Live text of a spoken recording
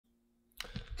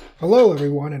Hello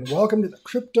everyone and welcome to the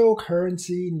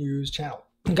cryptocurrency news channel.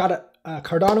 Got a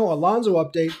Cardano Alonzo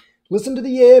update. Listen to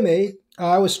the AMA.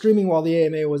 I was streaming while the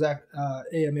AMA was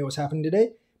happening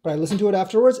today, but I listened to it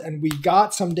afterwards and we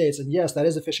got some dates. And yes, that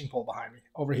is a fishing pole behind me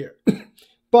over here.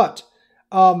 But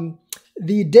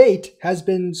the date has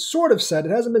been sort of set.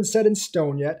 It hasn't been set in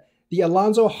stone yet. The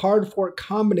Alonzo hard fork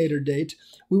combinator date.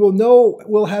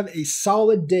 We'll have a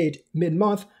solid date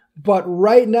mid-month. But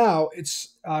right now, it's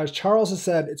Charles has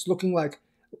said it's looking like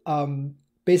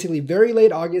basically very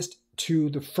late August to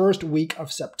the first week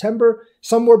of September,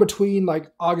 somewhere between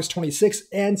like August 26th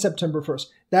and September 1st.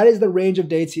 That is the range of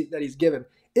dates that he's given.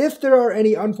 If there are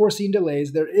any unforeseen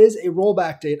delays, there is a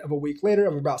rollback date of a week later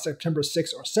of about September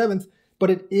 6th or 7th, but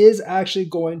it is actually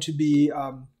going to be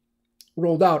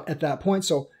rolled out at that point.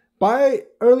 So by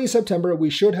early September, we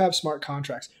should have smart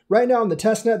contracts. Right now in the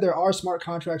testnet, there are smart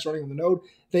contracts running on the node.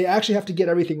 They actually have to get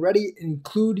everything ready,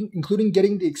 including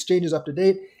getting the exchanges up to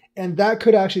date. And that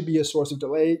could actually be a source of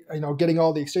delay, getting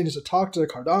all the exchanges to talk to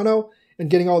Cardano and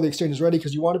getting all the exchanges ready,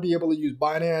 because you want to be able to use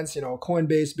Binance,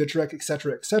 Coinbase, Bittrex, et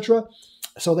cetera, et cetera.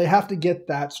 So they have to get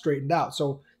that straightened out.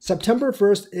 So September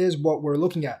 1st is what we're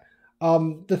looking at.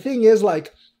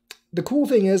 The cool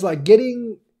thing is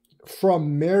getting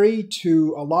from Mary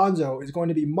to Alonzo is going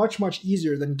to be much, much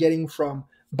easier than getting from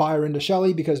Byron to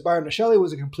Shelley, because Byron to Shelley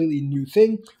was a completely new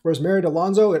thing, whereas Mary to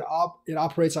Alonzo, it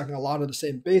operates like a lot of the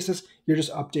same basis. You're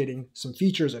just updating some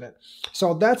features in it.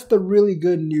 So that's the really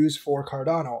good news for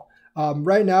Cardano.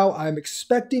 Right now, I'm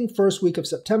expecting first week of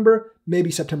September,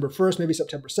 maybe September 1st, maybe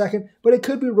September 2nd, but it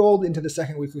could be rolled into the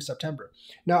second week of September.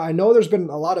 Now, I know there's been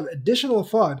a lot of additional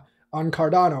FUD on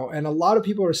Cardano, and a lot of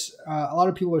people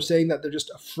are saying that they're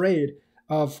just afraid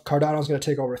of Cardano's going to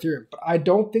take over Ethereum. But I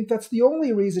don't think that's the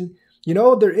only reason.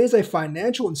 There is a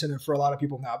financial incentive for a lot of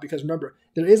people now, because remember,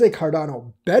 there is a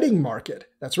Cardano betting market.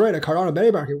 That's right, a Cardano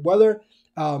betting market, whether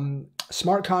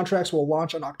smart contracts will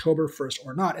launch on October 1st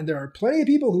or not. And there are plenty of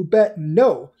people who bet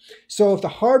no. So if the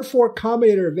hard fork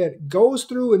combinator event goes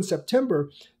through in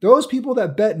September, those people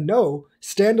that bet no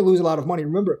stand to lose a lot of money.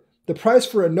 Remember, the price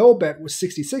for a no bet was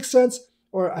 66 cents,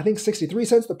 or I think 63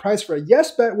 cents. The price for a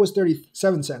yes bet was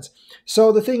 37 cents.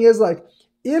 So the thing is,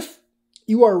 if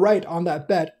you are right on that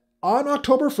bet, on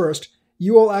October 1st,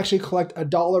 you will actually collect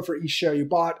 $1 for each share you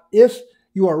bought. If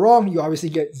you are wrong, you obviously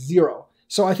get $0.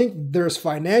 So I think there's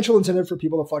financial incentive for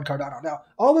people to FUD Cardano. Now,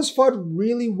 all this FUD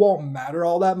really won't matter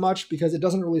all that much, because it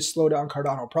doesn't really slow down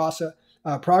Cardano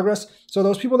progress. So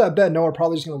those people that bet no are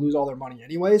probably just going to lose all their money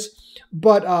anyways.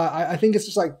 But I think it's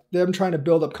just like them trying to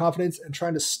build up confidence and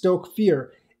trying to stoke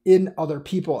fear in other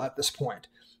people at this point.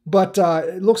 But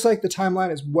it looks like the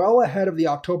timeline is well ahead of the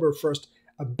October 1st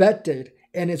bet date,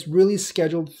 and it's really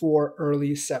scheduled for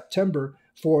early September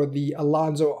for the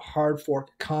Alonzo hard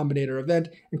fork combinator event.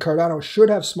 And Cardano should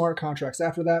have smart contracts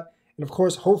after that. And of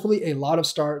course, hopefully a lot of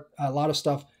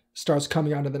stuff starts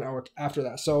coming onto the network after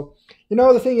that. So,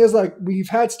 the thing is, we've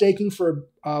had staking for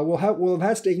we'll have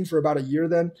had staking for about a year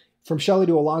then, from Shelley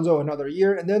to Alonzo another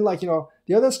year. And then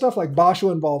the other stuff like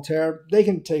Basho and Voltaire, they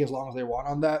can take as long as they want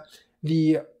on that.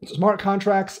 The smart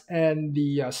contracts and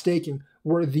the staking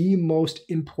were the most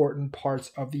important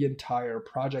parts of the entire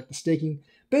project. The staking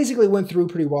basically went through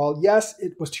pretty well. Yes,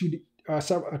 it was 2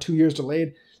 years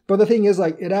delayed, but the thing is,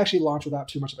 it actually launched without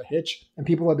too much of a hitch, and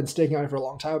people have been staking on it for a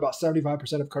long time. About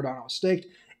 75% of Cardano is staked,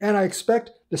 and I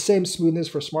expect the same smoothness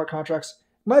for smart contracts.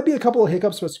 Might be a couple of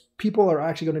hiccups, but people are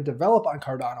actually going to develop on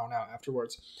Cardano now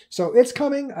afterwards. So it's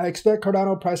coming. I expect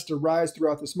Cardano price to rise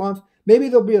throughout this month. Maybe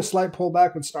there'll be a slight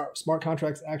pullback when smart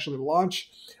contracts actually launch.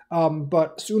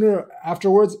 But sooner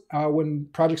afterwards, when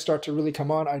projects start to really come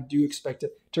on, I do expect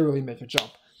it to really make a jump.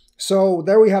 So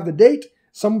there we have the date,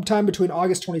 sometime between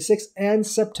August 26th and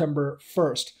September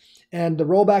 1st. And the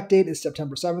rollback date is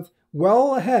September 7th,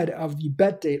 well ahead of the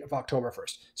bet date of October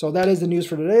 1st. So that is the news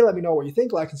for today. Let me know what you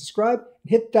think, like and subscribe, and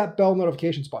hit that bell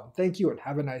notifications button. Thank you and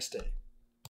have a nice day.